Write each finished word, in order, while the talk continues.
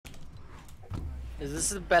This is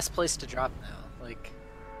the best place to drop now. Like,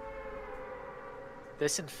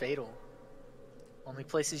 this and Fatal. Only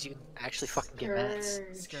places you can actually fucking get mats.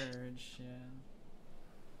 Scourge, yeah.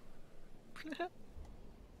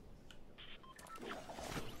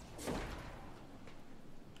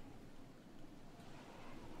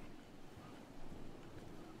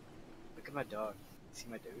 Look at my dog. See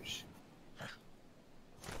my douche?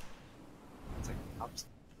 It's like hops.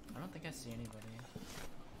 I don't think I see anybody.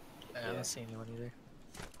 I don't see anyone either.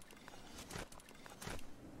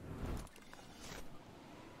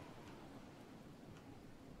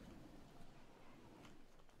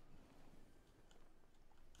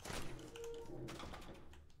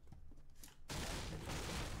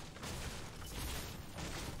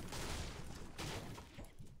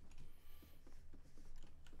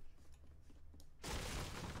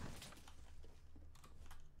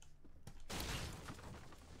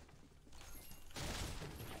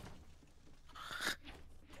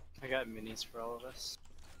 I got minis for all of us.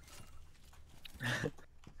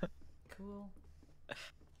 Cool.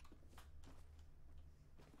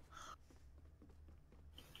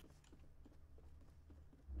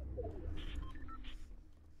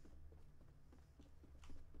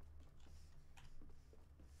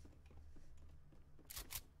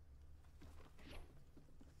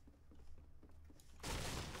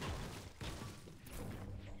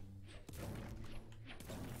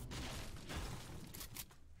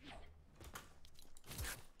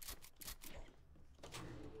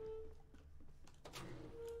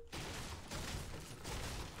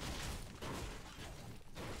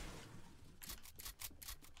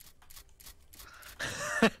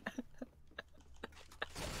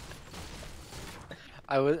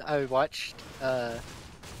 I watched I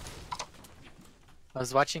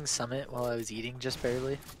was watching Summit while I was eating just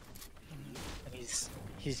barely. And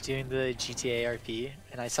he's doing the GTA RP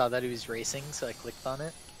and I saw that he was racing, so I clicked on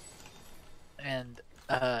it. And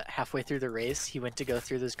halfway through the race he went to go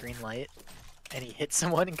through this green light and he hit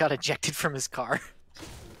someone and got ejected from his car.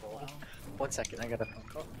 Wow. 1 second, I got a phone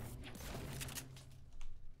call.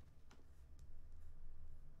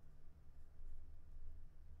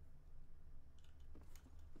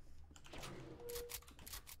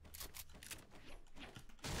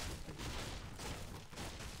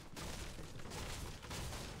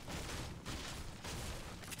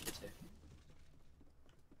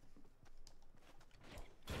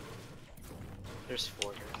 There's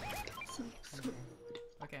 4 here.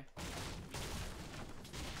 Okay.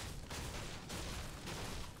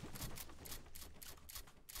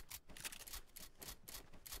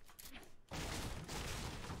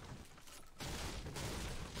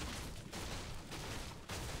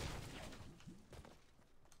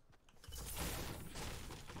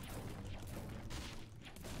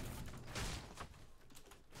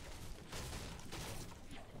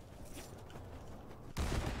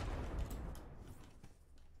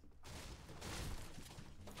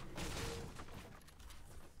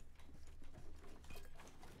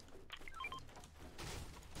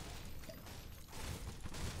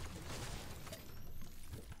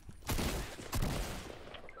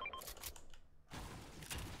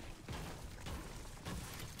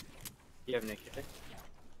 You have naked.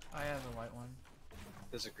 I have a white one.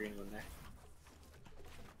 There's a green one there.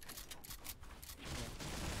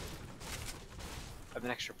 I have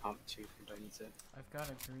an extra pump too if anybody needs it. I've got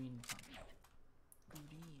a green pump.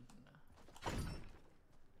 Green.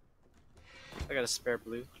 I got a spare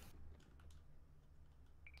blue.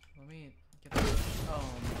 Let me get that. Oh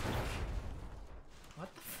my gosh.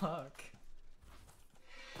 What the fuck?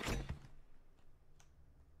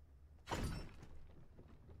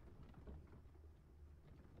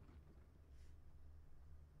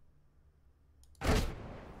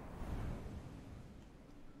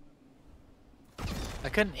 I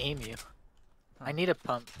couldn't aim you. Huh. I need a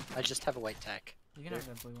pump. I just have a white tack. You can have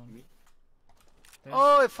the blue one. There's-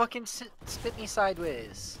 Oh, it fucking spit me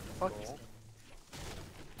sideways. Fuck. Cool.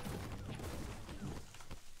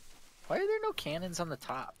 Why are there no cannons on the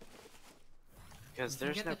top? Because You can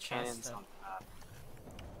there's get no the chest cannons up. on top.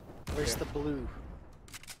 Where's the blue?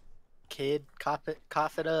 Kid, cough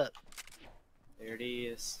it up. There it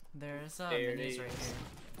is. There's There it minis right is. here.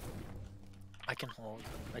 I can hold.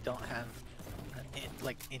 I don't have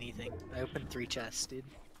like anything. I opened 3 chests, dude.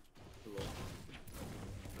 Cool.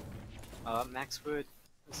 Max Wood.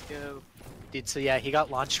 Let's go. Dude, so yeah, he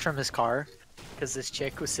got launched from his car because this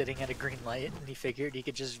chick was sitting at a green light and he figured he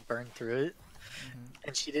could just burn through it.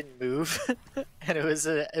 and she didn't move, and it was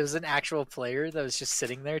an actual player that was just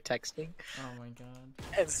sitting there texting, Oh my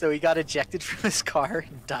god. and so he got ejected from his car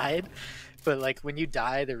and died. But like when you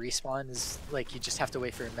die, the respawn is like you just have to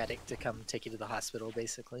wait for a medic to come take you to the hospital,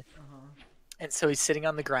 basically. And so he's sitting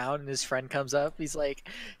on the ground, and his friend comes up. He's like,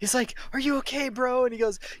 "Are you okay, bro?" And he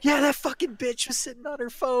goes, "Yeah, that fucking bitch was sitting on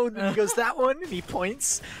her phone." And he goes, "That one?" And he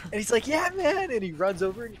points, and he's like, "Yeah, man." And he runs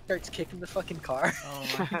over and he starts kicking the fucking car. Oh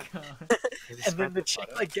my god. And then the chick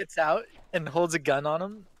like gets out and holds a gun on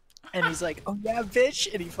him, and he's like, "Oh yeah,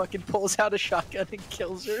 bitch!" And he fucking pulls out a shotgun and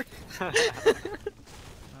kills her. Oh my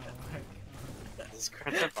god. Is this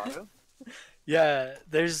Grand Theft Auto? Yeah,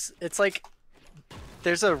 there's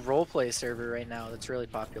a roleplay server right now that's really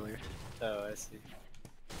popular. Oh, I see.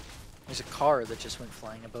 There's a car that just went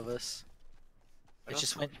flying above us. What It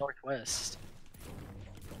just else? went northwest.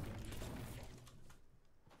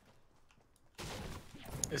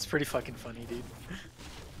 It's pretty fucking funny, dude.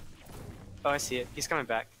 Oh, I see it. He's coming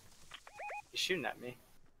back. He's shooting at me.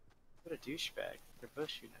 What a douchebag. They're both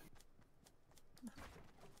shooting at me.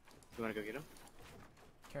 You wanna go get him?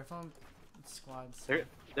 Careful, squads.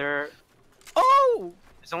 They're. Oh!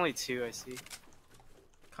 There's only two, I see.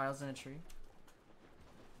 Kyle's in a tree.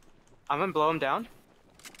 I'm gonna blow him down.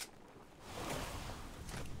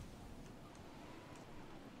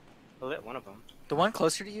 I lit one of them. The one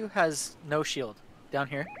closer to you has no shield. Down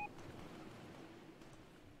here.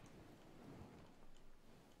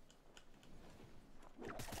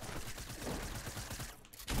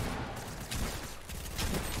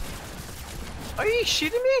 Are you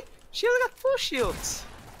shooting me? She only got full shields.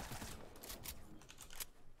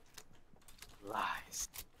 Lies.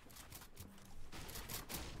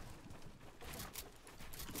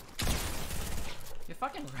 You're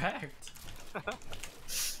fucking wrecked.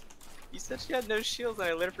 You said she had no shields and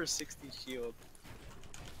I lit her for 60 shield.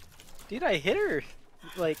 Dude, I hit her.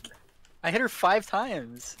 Like, I hit her 5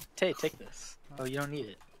 times. Take this. Oh, you don't need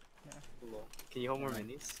it. Lol. Can you hold more Alright.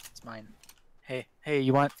 minis? It's mine. Hey,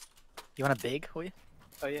 you want a big, Hoy?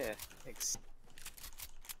 Oh yeah, thanks.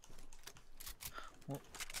 What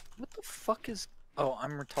the fuck is... Oh,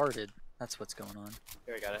 I'm retarded. That's what's going on.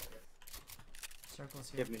 Here, I got it.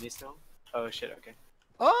 Circles You here. have minis now? Oh shit, okay.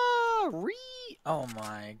 Oh, Oh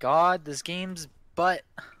my god, this game's butt.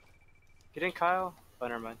 Get in, Kyle. Oh,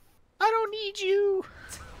 never mind. I don't need you.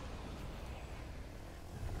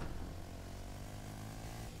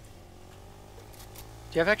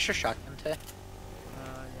 Do you have extra shotgun, Tay?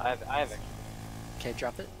 I have it. Okay,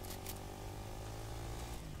 drop it.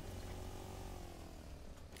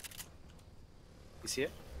 You see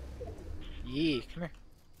it? Yee, come here.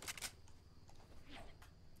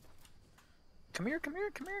 Come here, come here,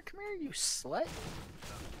 come here, come here, you slut.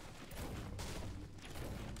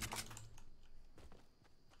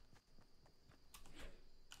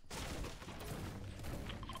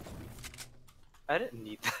 I didn't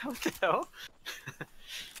need that. What the hell?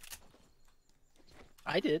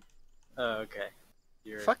 I did. Oh, okay.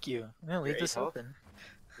 You're Fuck you. I'm gonna leave Your this 8 health? open.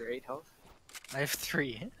 You're 8 health? I have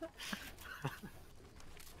 3.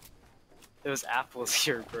 It was apples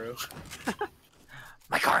here, bro.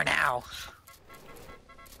 My car now!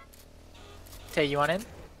 Tay, you want in?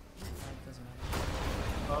 Doesn't matter.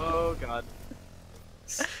 Oh god.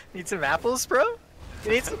 Need some apples, bro?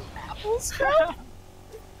 You need some apples, bro?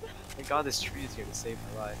 Thank god this tree is here to save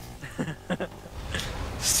my life.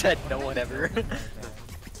 Said no one ever. Right there.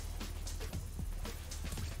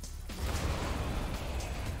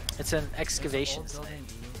 It's an There's excavation old site. building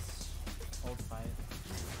east. Old fight.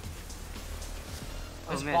 Oh,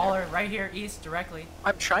 There's man. baller right here east directly.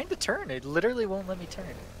 I'm trying to turn. It literally won't let me turn.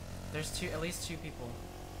 There's at least two people.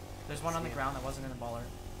 There's one on the See. ground that wasn't in the baller.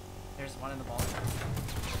 There's one in the baller.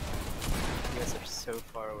 You guys are so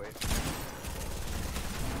far away.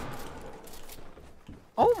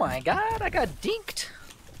 Oh my god, I got dinked.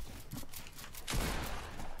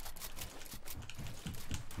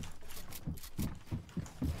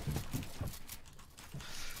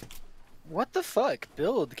 What the fuck?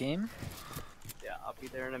 Build, game. Yeah, I'll be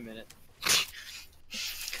there in a minute.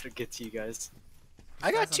 Gotta get to you guys.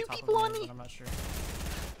 I got Guy's 2 top of people on but me. I'm not sure.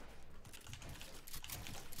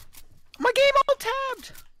 My game all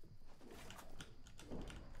tabbed.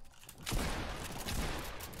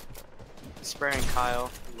 Spraying Kyle.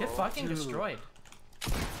 Get Lol. fucking Dude. destroyed.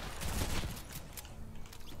 Is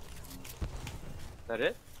that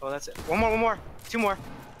it? Oh, that's it. One more. 2 more.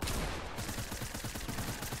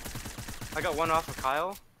 I got one off of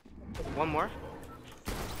Kyle. One more.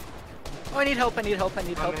 Oh, I need help, I need help, I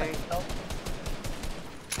need help, I Coming. need help.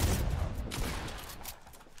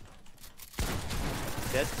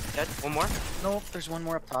 Dead. One more. Nope, there's one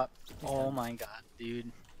more up top. Oh my god,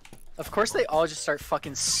 dude. Of course they all just start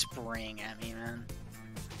fucking spraying at me, man.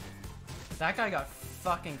 That guy got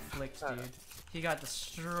fucking flicked, dude. He got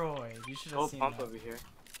destroyed. You should have Gold seen pump that. over here.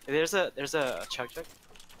 There's a chug.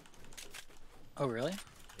 Oh, really?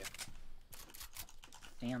 Yeah.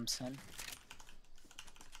 Damn, son.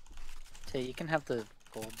 Tay, you can have the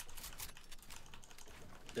gold.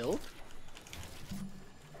 Build?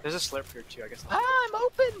 There's a slurp here too, I guess. Ah, I'm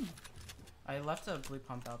open! I left a blue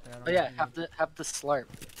pump out there. I don't Oh know yeah, if you- have the slurp.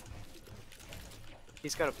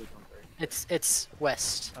 He's got a blue pump right. It's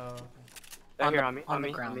west. Oh, okay. They're On here the- on me. on On the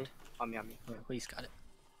me. ground. On me. Wait, please got it.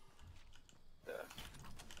 Uh,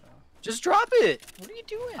 Just drop it! What are you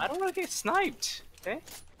doing? I don't want to get sniped. Okay.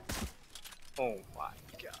 Oh my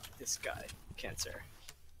god, this guy. Cancer.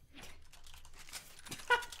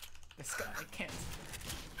 This guy, I can't.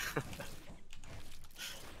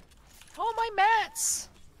 Oh, my mats!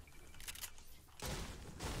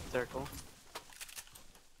 Circle.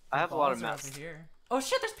 I have a lot of Balls are maps. over here. Oh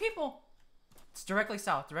shit, there's people! It's directly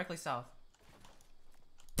south, directly south.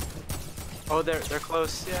 Oh, they're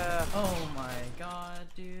close. Yeah. Oh my god,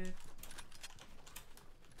 dude.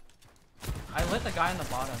 I lit the guy in the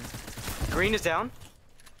bottom. Green is down.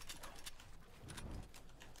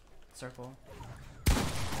 Circle.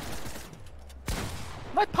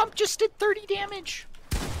 My pump just did 30 damage!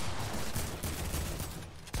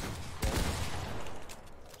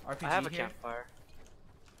 RPG I have a here. campfire.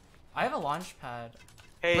 I have a launch pad.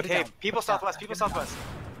 Hey, Put it hey, down. people Put it down. southwest. People southwest.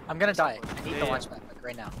 I'm gonna die. I need Yeah, the yeah. launch pad like,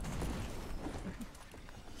 right now.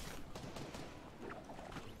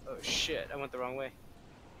 Oh shit! I went the wrong way.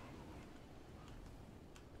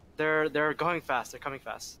 They're going fast. They're coming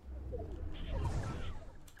fast.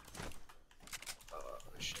 Oh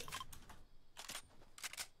shit!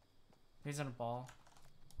 He's in a ball.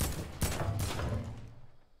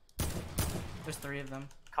 There's 3 of them.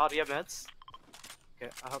 Kyle, do you have meds?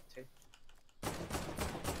 Okay, I hope to.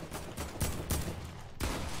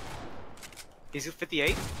 He's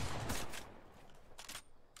 58.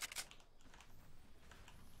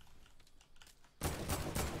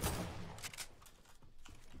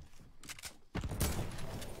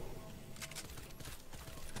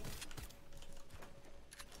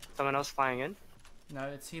 Someone else flying in. No,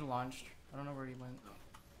 it's he launched. I don't know where he went.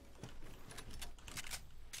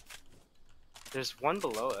 There's one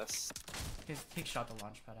below us. He shot the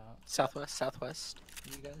launch pad out. Southwest.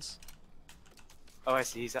 You guys? Oh, I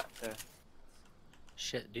see. He's at the.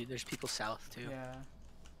 Shit, dude, there's people south too. Yeah.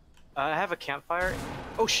 I have a campfire.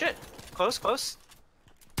 Oh shit! Close, close.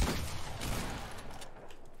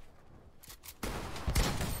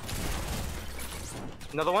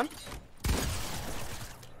 Another one.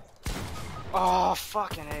 Oh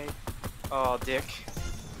fucking A. Oh dick.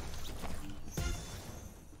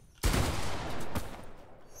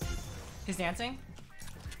 He's dancing?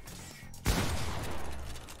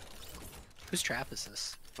 Whose trap is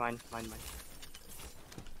this? Mine. And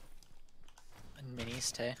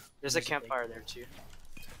minis, Tay? There's a campfire there too.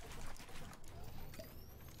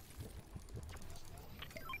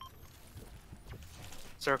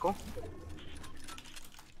 Circle.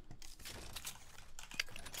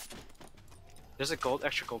 There's a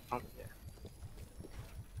extra gold pump there.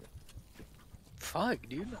 Fuck,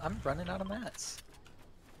 dude, I'm running out of mats.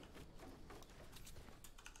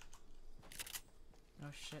 Oh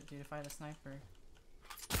shit, dude, if I had a sniper.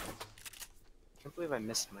 Can't believe I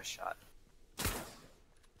missed my shot.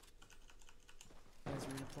 Let's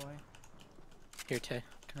redeploy. Here, Tay,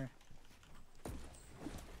 come here.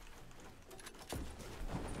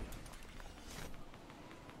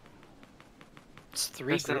 It's 3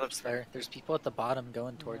 There's another groups there. There's people at the bottom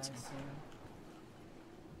going towards Yeah, me. I see him.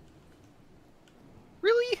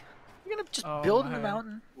 Really? You're gonna just Oh build in the my.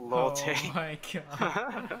 mountain? Lol, Oh my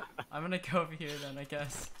god. I'm gonna go over here then, I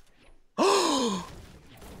guess. What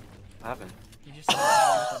happened? You just hit me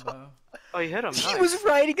with a bow. Oh, you hit him. He Nice. was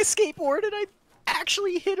riding a skateboard and I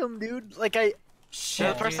actually hit him, dude. Like Shit,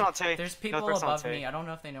 Another person dude. on Tay. There's Another people person on above Tay. me. I don't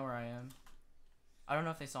know if they know where I am. I don't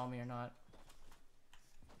know if they saw me or not.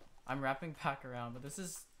 I'm wrapping back around, but this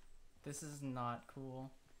is not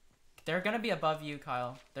cool. They're gonna be above you,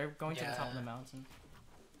 Kyle. They're going to the top of the Yeah. mountain.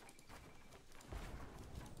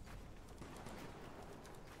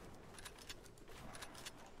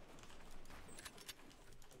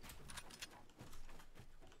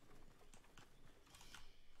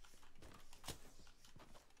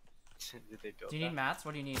 Did they build Do you that? need mats?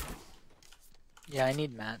 What do you need? Yeah, I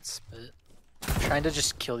need mats, but I'm trying to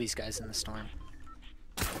just kill these guys in the storm.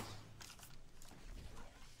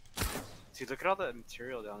 Dude, look at all the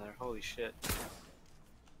material down there. Holy shit.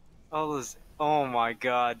 Oh my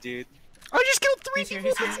god, dude. I just killed 3 He's here,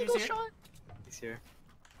 people he's with here, a single he's here. shot. He's here.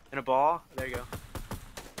 In a ball. There you go.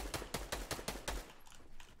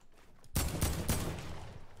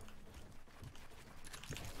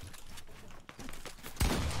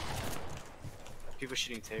 People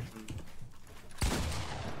shooting tape from.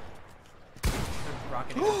 They're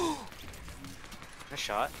rocketing. Nice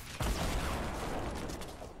shot.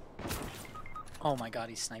 Oh my god,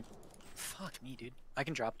 he's sniped. Fuck me, dude. I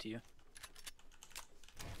can drop to you.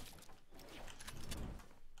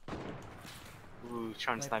 Ooh,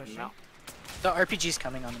 trying to Like snipe him pushing? out. The RPG's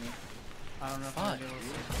coming on me. I don't know if I'm gonna be able to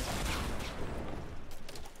see.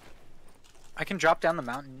 I can drop down the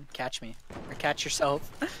mountain. Catch me. Or catch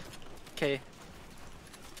yourself. Okay.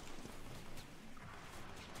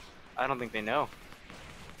 I don't think they know.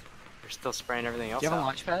 They're still spraying everything else Do you have a out.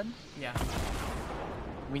 launch pad? Yeah.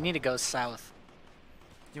 We need to go south.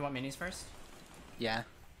 Do you want minis first? Yeah.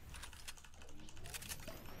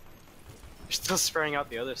 They're still spraying out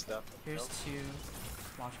the other stuff. Here's 2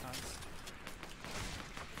 launch pads.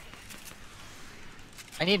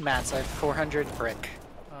 I need mats. I have 400 brick.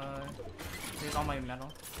 Here's all my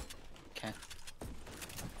metal. Okay.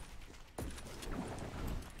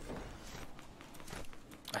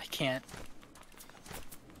 I can't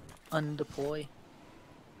undeploy.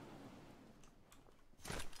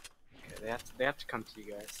 Okay, they have to come to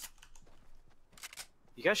you guys.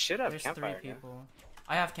 You guys should have There's campfire. 3 people.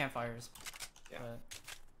 I have campfires. Yeah. But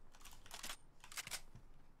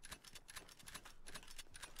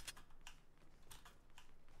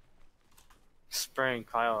Spraying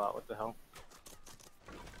Kyle out. What the hell?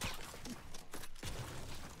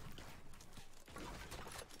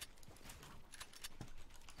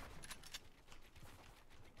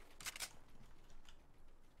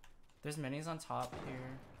 there's minis on top here.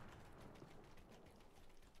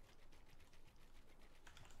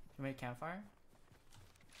 Can we make campfire?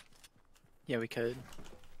 Yeah, we could.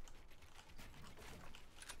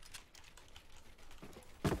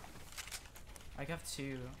 I have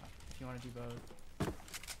 2 if you want to do both.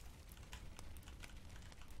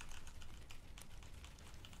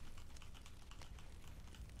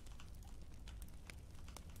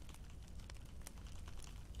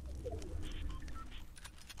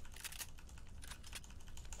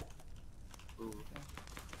 Ooh.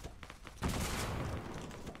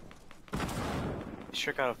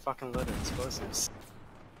 Sure got a fucking load of explosives.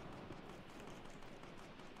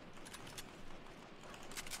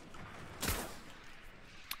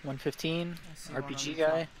 $115. I see one on RPG the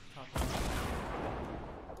guy. top.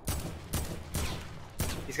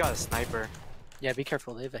 He's got a sniper. Yeah, be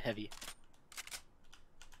careful. They have a heavy.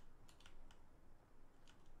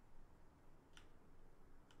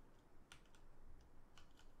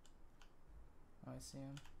 Oh, I see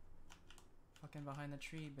him. Fucking behind the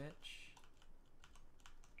tree, bitch.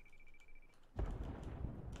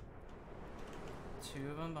 Two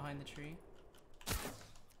of them behind the tree.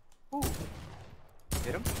 Ooh.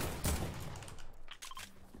 Hit him?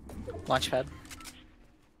 Launch pad.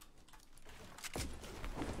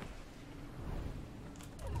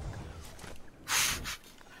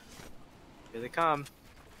 Here they come.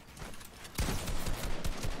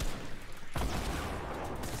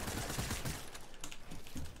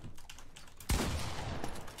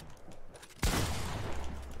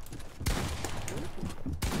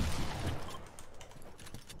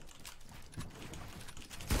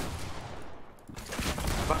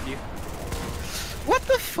 Above you. What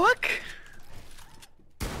the fuck?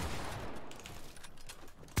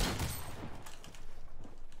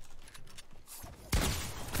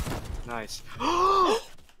 Nice. Oh!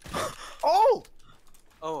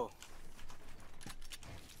 Oh.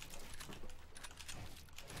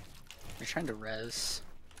 You're trying to res.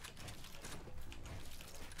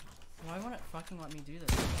 Why won't it fucking let me do this?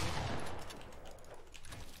 Dude?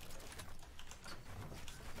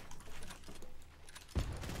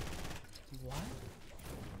 What?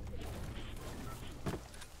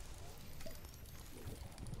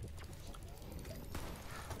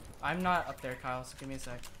 I'm not up there, Kyle, so give me a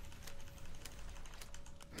sec.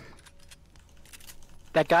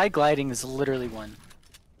 That guy gliding is literally one.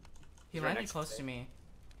 He Right landed next close to to me.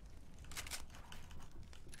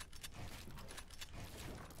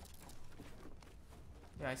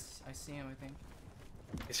 Yeah, I see him, I think.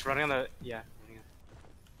 He's running on the. Yeah. Running on.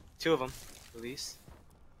 Two of them, at least.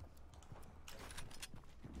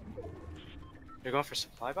 They're going for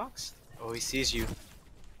supply box? Oh, he sees you.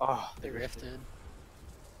 Oh, They rifted.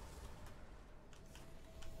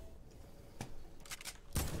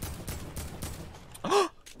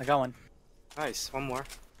 I got one. Nice, one more.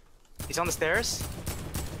 He's on the stairs.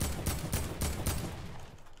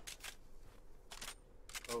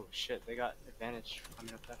 Oh shit. shit, they got advantage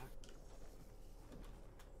coming up that high.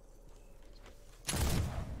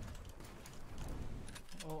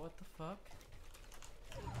 Oh, what the fuck?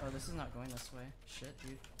 Oh, this is not going this way. Shit,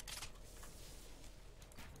 dude.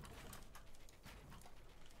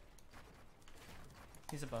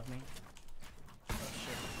 He's above me. Oh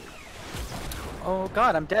shit. Oh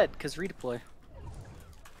god, I'm dead, cause redeploy.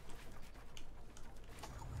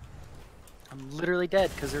 I'm literally dead,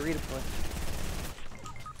 cause of redeploy.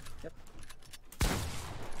 Yep.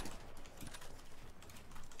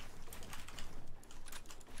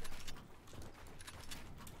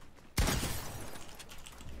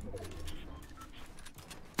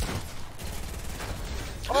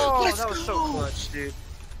 Oh, Let's that was so go! clutch, dude.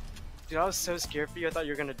 Dude, I was so scared for you. I thought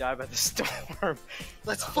you were gonna die by the storm.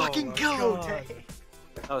 Let's Oh fucking my go, God. Tay!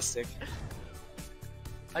 That was sick.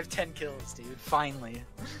 I have 10 kills, dude. Finally.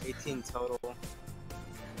 18 total.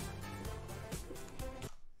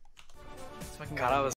 This fucking God, guy- I was